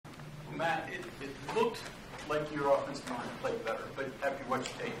Matt, it looked like your offensive line played better, but after what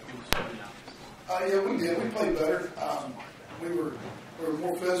you take, it was something else. Yeah, we did. We played better. We were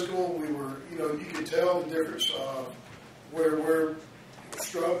more physical. We were, you could tell the difference where we're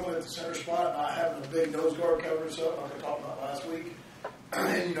struggling at the center spot, not having a big nose guard covering us up like I talked about last week,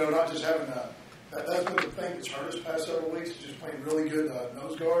 and not just having that's been the thing that's hurt us past several weeks. Just playing really good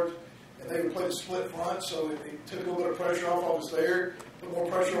nose guards, and they would play the split front, so it took a little bit of pressure off us there, put more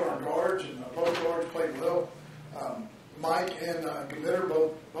pressure on our guards, and both guards played well. Mike and Committer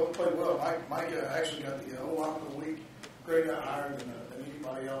both played well. Mike actually got the O-line of the week, grade out higher than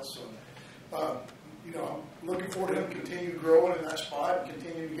anybody else. So, I'm looking forward to him continue growing in that spot and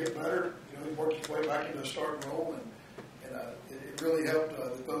continue to get better. He worked his way back into a starting role, and it really helped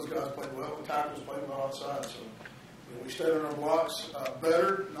that those guys played well. The tackles played well outside. So we stayed on our blocks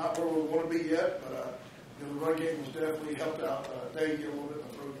better, not where we want to be yet, but the run game was definitely helped out Dave get a little bit in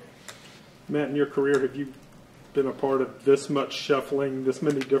the throw game. Matt, in your career, have you been a part of this much shuffling, this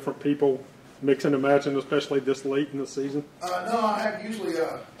many different people mixing and matching, especially this late in the season? No, I have usually,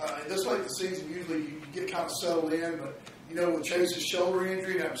 this late in the season, usually you get kind of settled in, but, with Chase's shoulder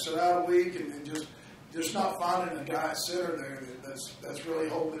injury, have to sit out a week, and just not finding a guy at center there that's really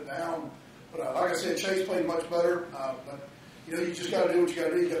holding it down. But like I said, Chase played much better, but, you just got to do what you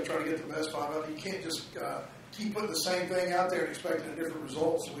got to do. You got to try to get the best five out. You can't just keep putting the same thing out there and expecting a different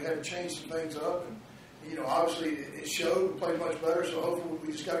result, so we had to change some things up, and, obviously it showed. We played much better, so hopefully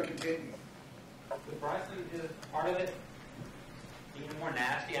we just got to continue. With Bryson, is part of it even more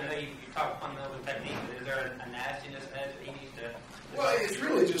nasty? I know you talk fundamental technique, but is there a nastiness that he needs to? Well, it's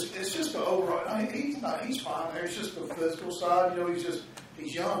really just the overall. I mean, he's fine there. It's just the physical side.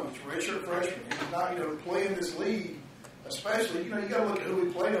 He's young. He's a redshirt freshman. He's not, playing this league, especially. You got to look at who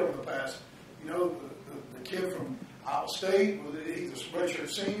we played over the past. The kid from Iowa State, he's a redshirt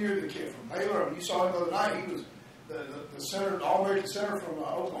senior. The kid from Baylor. I mean, you saw him the other night. He was the center, the All-American center from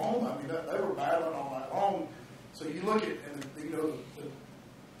Oklahoma. I mean, they were battling all night long. So you look at,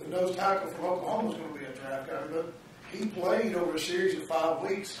 the nose tackle from Oklahoma is going to be a draft guy. But he played over a series of 5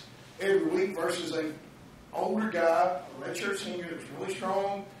 weeks every week versus an older guy, a redshirt senior that was really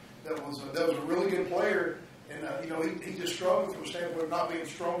strong, that was a really good player, and he just struggled from a standpoint of not being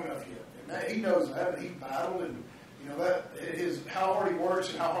strong enough yet. And he knows that, and he battled, and that how hard he works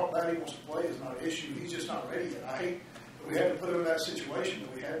and how bad he wants to play is not an issue. He's just not ready yet. I hate that we had to put him in that situation,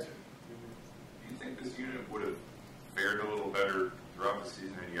 but we had to. Do you think this unit would have fared a little better throughout the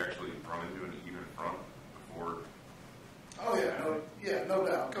season had you actually run into an even front before? Oh yeah, no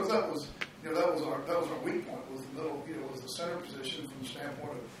doubt. Because that was our weak point, was the middle, was the center position from the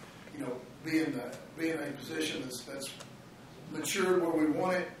standpoint of being a position that's matured where we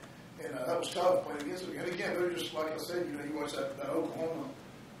want it. And that was tough playing against them. And again, they're just, like I said, you watch that Oklahoma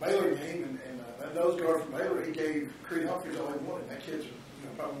Baylor game, and that nose guard from Baylor, he gave Creed Humphreys all he wanted. That kid's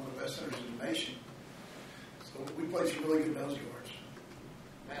probably one of the best centers in the nation. So we played some really good nose guards.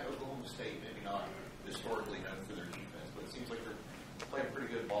 Matt, Oklahoma State, maybe not historically known for their defense, but it seems like they're playing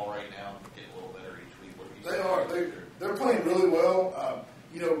pretty good ball right now and getting a little better each week. What do you They are. They're playing really well.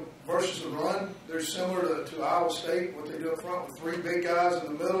 Versus the run, they're similar to Iowa State, what they do up front with 3 big guys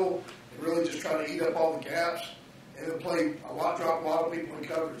in the middle and really just try to eat up all the gaps. And they'll drop a lot of people in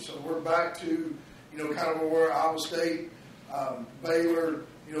coverage. So we're back to, kind of where we're Iowa State, Baylor,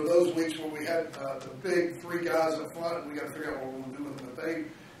 those weeks where we had the big 3 guys up front, and we got to figure out what we're going to do with them. But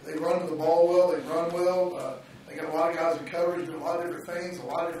they run to the ball well, they run well. They got a lot of guys in coverage, do a lot of different things, a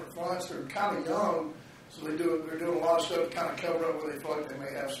lot of different fronts. They're kind of young. So they're doing a lot of stuff to kind of cover up where they feel like they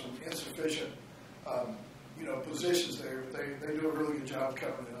may have some insufficient, positions there. But they do a really good job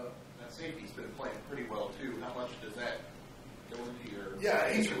covering it up. That safety's been playing pretty well too. How much does that go into your?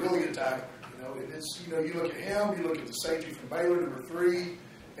 Yeah, he's a really good tackler. You look at him, you look at the safety from Baylor, number 3,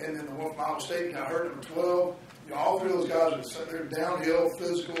 and then the one from Iowa State got hurt, number 12. All 3 of those guys they're downhill,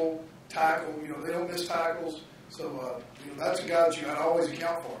 physical, tackle. They don't miss tackles. So, that's a guy that you got to always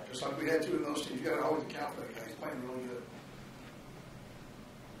account for. Just like we had 2 of those teams, you got to always account for that guy. He's playing really good.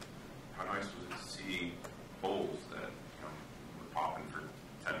 How nice was it to see holes that were popping for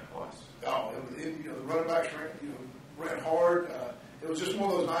 10 plus? Oh, the running backs ran hard. It was just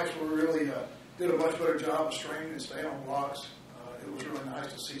one of those nights where we really did a much better job of straining and staying on blocks. It was really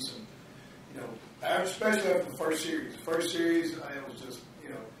nice to see some, especially after the first series. The first series, it was just,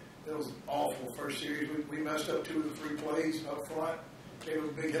 it was awful. First series, we messed up 2 of the 3 plays up front. Gave us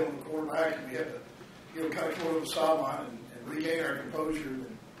a big hit on the quarterback, and we had to, kind of come over the sideline and regain our composure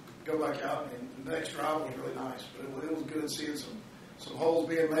and go back out. And the next drive was really nice, but it was good seeing some holes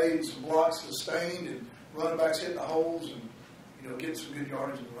being made, some blocks sustained, and running backs hitting the holes, and getting some good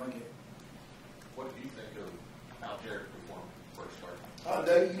yardage in the run game. What do you think of how Jared performed first start?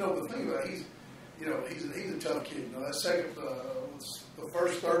 Dave, the thing about it, he's a tough kid. That second, the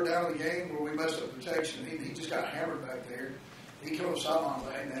first third down of the game where we messed up protection, he just got hammered back there. He came up the sideline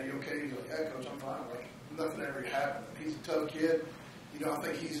like, "Hey, man, you okay?" He's like, "Yeah, coach, I'm fine." Like nothing ever happened. He's a tough kid. I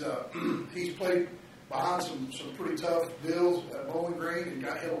think he's played behind some pretty tough deals at Bowling Green and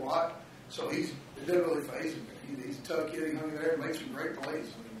got hit a lot. So it didn't really faze him. He's a tough kid. He hung in there and made some great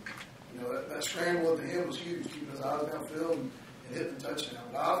plays. That scramble at the end was huge, keeping his eyes downfield and hitting the touchdown.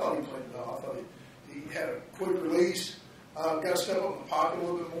 But I thought he played well. I thought he had a quick release. Got to step up in the pocket a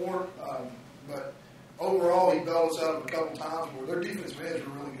little bit more. But overall, he bailed us out a couple times where their defensive ends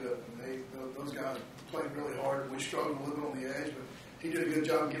were really good. Those guys played really hard. We struggled a little bit on the edge, but he did a good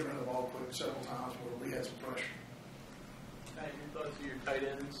job getting rid of the ball quick several times where we had some pressure. Your thoughts of your tight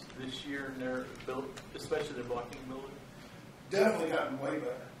ends this year and their ability, especially their blocking ability? Definitely gotten way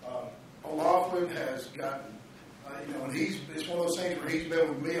better. O'Loughlin has gotten, and it's one of those things where he's been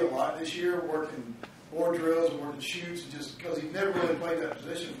with me a lot this year, working more drills and working shoots, just because he's never really played that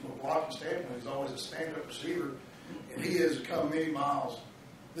position from a blocking standpoint. He's always a stand-up receiver, and he has come many miles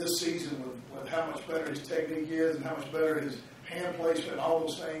this season with how much better his technique is and how much better his hand placement and all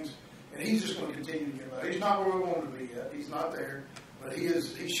those things. And he's just going to continue to get better. He's not where we want him to be yet. He's not there. But he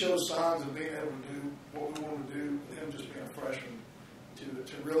shows signs of being able to do what we want him to do, with him just being a freshman,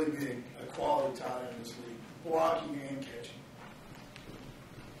 to really be a quality tight end in this league, blocking and catching.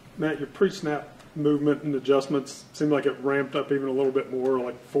 Matt, your pre-snap movement and adjustments seemed like it ramped up even a little bit more,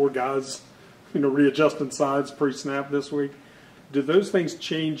 like 4 guys, readjusting sides pre-snap this week. Do those things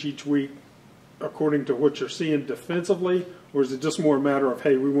change each week according to what you're seeing defensively, or is it just more a matter of,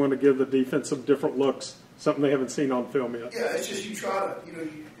 hey, we want to give the defense some different looks, something they haven't seen on film yet? Yeah, it's just you try to,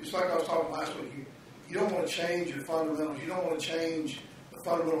 it's like I was talking last week, you don't want to change your fundamentals, you don't want to change the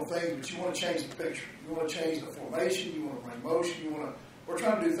fundamental things, but you want to change the picture. You want to change the formation, you want to bring motion, we're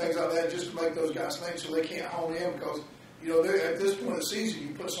trying to do things like that just to make those guys think so they can't hone in because, at this point of the season,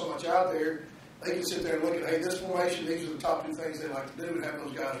 you put so much out there, they can sit there and look at, hey, this formation, these are the top 2 things they like to do, and have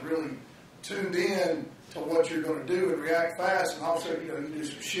those guys really tuned in to what you're going to do and react fast. And also, you do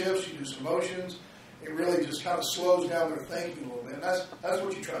some shifts, you do some motions. It really just kind of slows down their thinking a little bit. And that's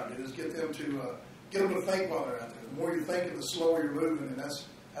what you try to do, is get them to think while they're out there. The more you're thinking, the slower you're moving, and that's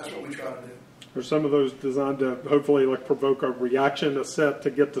what we try to do. Are some of those designed to hopefully provoke a reaction, a set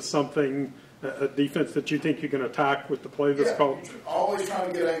to get to something, a defense that you think you can attack with the play that's called? Always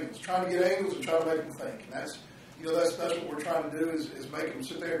trying to get angles and trying to make them think. And that's what we're trying to do is make them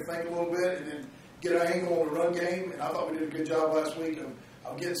sit there and think a little bit and then get an angle on the run game. And I thought we did a good job last week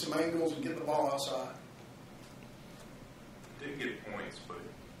of getting some angles and getting the ball outside. Did get points, but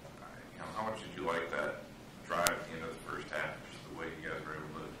how much did you like that drive at the end of the first half? Just the way you guys were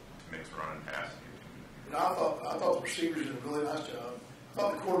able to mix run and passing. I thought the receivers did a really nice job. I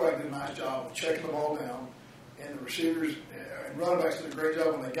thought the quarterback did a nice job of checking the ball down, and the receivers and running backs did a great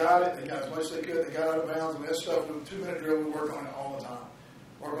job when they got it. They got as much as they could. They got out of bounds, and that stuff with a 2-minute drill. We work on it all the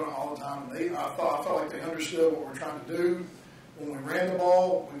time. And I felt like they understood what we're trying to do. When we ran the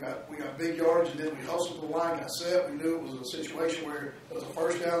ball, we got big yards, and then we hustled the line, got set. We knew it was a situation where it was a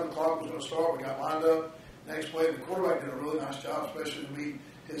first down. The clock was going to start. We got lined up. Next play, the quarterback did a really nice job, especially to be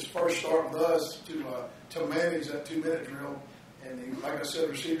his first start with us to manage that 2-minute drill. And like I said, the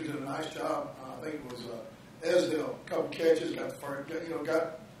receivers did a nice job. I think it was Esdale, a couple catches, got to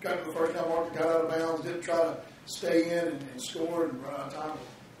the first down marker, got out of bounds, didn't try to stay in and score and run out of time.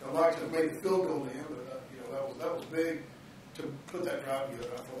 I'd like to have made the field goal in, but that was big to put that drive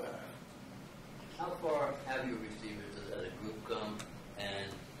together after that. How far have your receivers as a group come,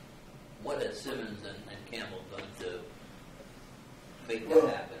 and what has Simmons and Campbell done to make that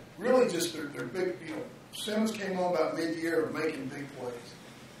happen? Really, just they're big. Simmons came on about mid-year of making big plays,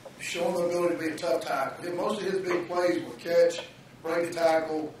 showing the ability to be a tough tackle. Most of his big plays were catch, break a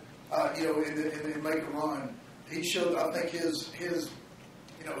tackle, and then make a run. He showed, I think, his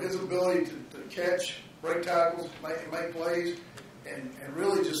ability to catch, break tackles, make plays, and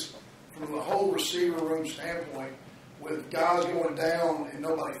really just from the whole receiver room standpoint, with guys going down and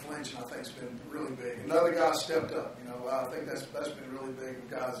nobody flinching, I think it's been really big. Another guy stepped up. I think that's been really big.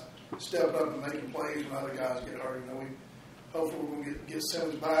 With guys stepped up and making plays when other guys get hurt. Hopefully we're going to get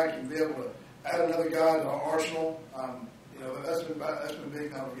Simmons back and be able to add another guy to our arsenal. That's been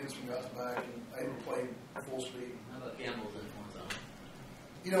big now to get some guys back and able to play full speed. How about Campbell's influence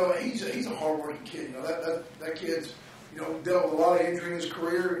on him? He's a hard-working kid. That kid's dealt with a lot of injury in his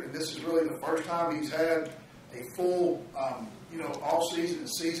career, and this is really the first time he's had a full off season and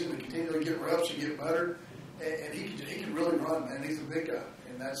season to continually get reps and get better. And he can really run, man. He's a big guy,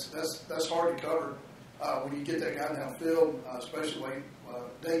 and that's hard to cover when you get that guy downfield, especially when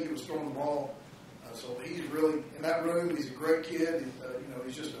Daggy was throwing the ball. So he's really in that room. He's a great kid.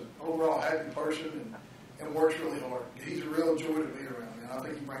 He's just an overall happy person and works really hard. He's a real joy to be around. And I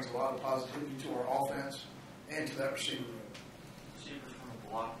think he brings a lot of positivity to our offense and to that receiver room. Receivers from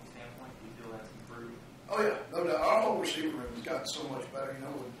a blocking standpoint, do you feel that's improved? Oh yeah, no doubt. Our whole receiver room has gotten so much better.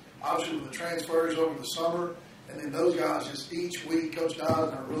 Obviously with the transfers over the summer, and then those guys just each week, Coach Dye's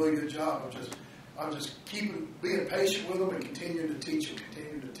done a really good job of just being patient with them and continuing to teach them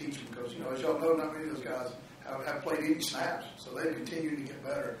because as y'all know, not many of those guys have played any snaps, so they've continued to get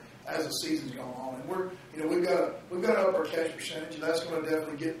better as the season's gone on. And we've got to up our catch percentage, and that's going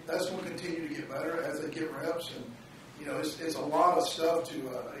to continue to get better as they get reps. And it's a lot of stuff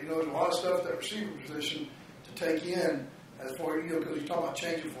there's a lot of stuff at that receiver position to take in as far because you're talking about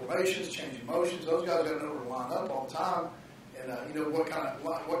changing formations, changing motions. Those guys got to know where to line up all the time, and what kind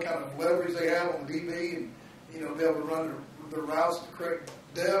of leverage they have on DB, and be able to run their routes at the correct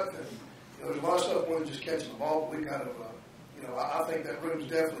depth. And there's a lot of stuff more than just catching the ball. But we've got to, I think that room's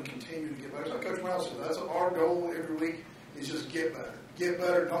definitely continuing to get better. Like Coach Brown said, that's our goal every week is just get better. Get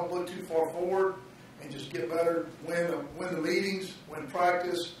better. Don't look too far forward, and just get better. Win the meetings, win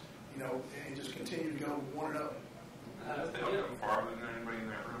practice, and just continue to go 1-0. They don't come farther than anybody in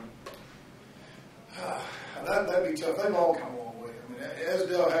that room. That'd be tough. They've all come a long way. I mean, as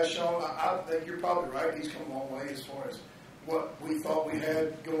Dale has shown, I think you're probably right. He's come a long way as far as what we thought we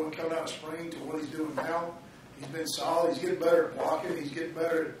had coming out of spring to what he's doing now. He's been solid. He's getting better at blocking. He's getting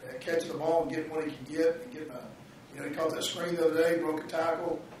better at catching the ball and getting what he can get. And getting he caught that screen the other day, broke a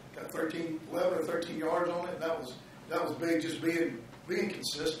tackle, got 11 or 13 yards on it. And that was big. Just being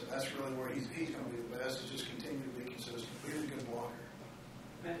consistent. That's really where he's going to be the best. Is just continue to be consistent. Being a good blocker.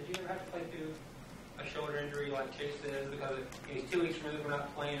 Man, did you ever have to play through a shoulder injury like Chase did? Because he's 2 weeks removed from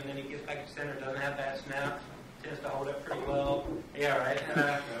not playing, and then he gets back to center, doesn't have bad snaps, tends to hold up pretty well. Yeah, right.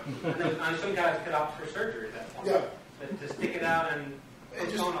 And some guys could opt for surgery at that point. Yeah. But to stick it out and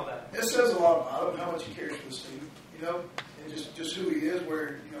postpone all that. It says a lot about him, how much he cares for this team, and just who he is.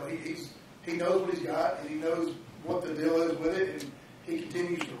 Where he knows what he's got, and he knows what the deal is with it, and he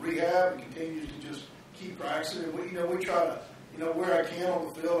continues to rehab and continues to just keep practicing. And we try to. Where I can on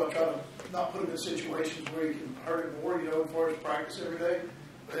the field, I try to not put him in situations where he can hurt it more, as far as practice every day.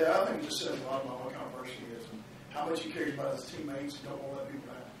 But yeah, I think it just says a lot about what kind of person he is and how much he cares about his teammates and don't want to let people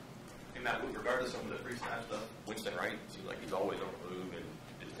down. And Matt, with regard to some of the free snap stuff, Winston Wright seems like he's always on the move and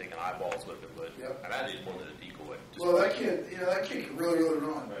just taking eyeballs with him, but I imagine he's more than a decoy. Well, that kid can really, really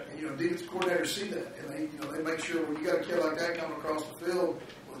run. Right. And, defense coordinators see that, and they make sure when you got a kid like that coming across the field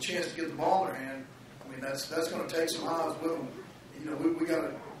with a chance to get the ball in their hand, that's going to take some eyes with them. We got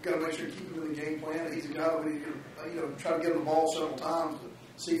to make sure to keep him in the game plan. He's a guy that we try to give him the ball several times to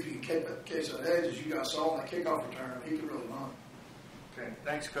see if he can catch that edge, as you guys saw in that kickoff return. He can really run. Okay,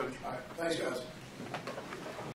 thanks, Coach. All right, thanks, guys.